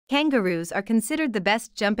Kangaroos are considered the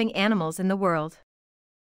best jumping animals in the world.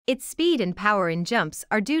 Its speed and power in jumps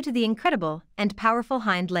are due to the incredible and powerful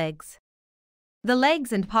hind legs. The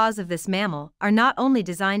legs and paws of this mammal are not only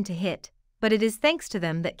designed to hit, but it is thanks to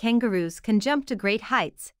them that kangaroos can jump to great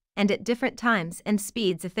heights and at different times and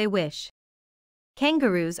speeds if they wish.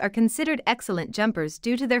 Kangaroos are considered excellent jumpers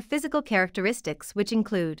due to their physical characteristics, which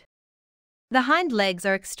include: the hind legs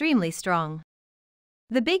are extremely strong.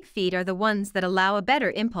 The big feet are the ones that allow a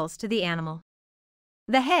better impulse to the animal.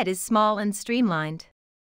 The head is small and streamlined.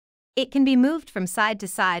 It can be moved from side to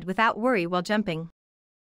side without worry while jumping.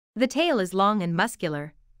 The tail is long and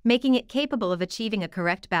muscular, making it capable of achieving a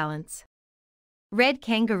correct balance. Red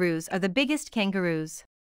kangaroos are the biggest kangaroos.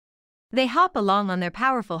 They hop along on their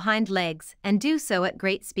powerful hind legs and do so at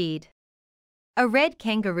great speed. A red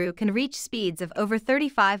kangaroo can reach speeds of over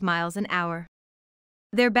 35 miles an hour.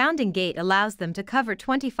 Their bounding gait allows them to cover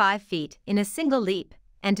 25 feet in a single leap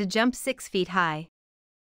and to jump 6 feet high.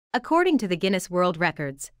 According to the Guinness World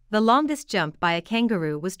Records, the longest jump by a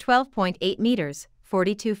kangaroo was 12.8 meters,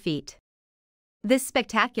 42 feet. This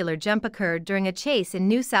spectacular jump occurred during a chase in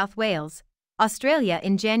New South Wales, Australia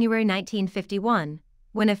in January 1951,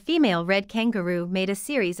 when a female red kangaroo made a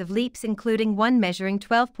series of leaps, including one measuring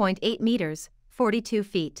 12.8 meters, 42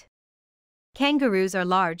 feet. Kangaroos are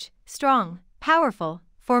large, strong, powerful,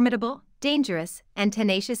 formidable, dangerous, and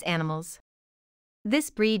tenacious animals.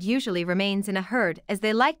 This breed usually remains in a herd as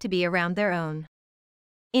they like to be around their own.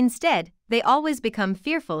 Instead, they always become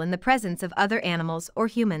fearful in the presence of other animals or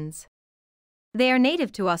humans. They are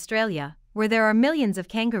native to Australia, where there are millions of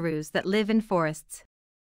kangaroos that live in forests.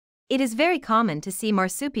 It is very common to see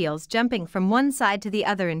marsupials jumping from one side to the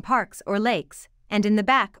other in parks or lakes, and in the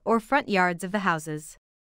back or front yards of the houses.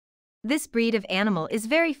 This breed of animal is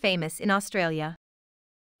very famous in Australia.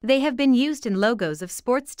 They have been used in logos of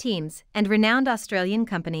sports teams and renowned Australian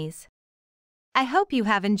companies. I hope you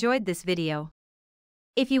have enjoyed this video.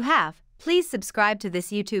 If you have, please subscribe to this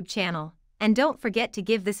YouTube channel, and don't forget to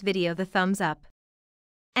give this video the thumbs up.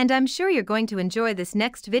 And I'm sure you're going to enjoy this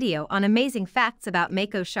next video on amazing facts about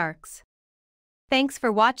mako sharks. Thanks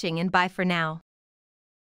for watching and bye for now.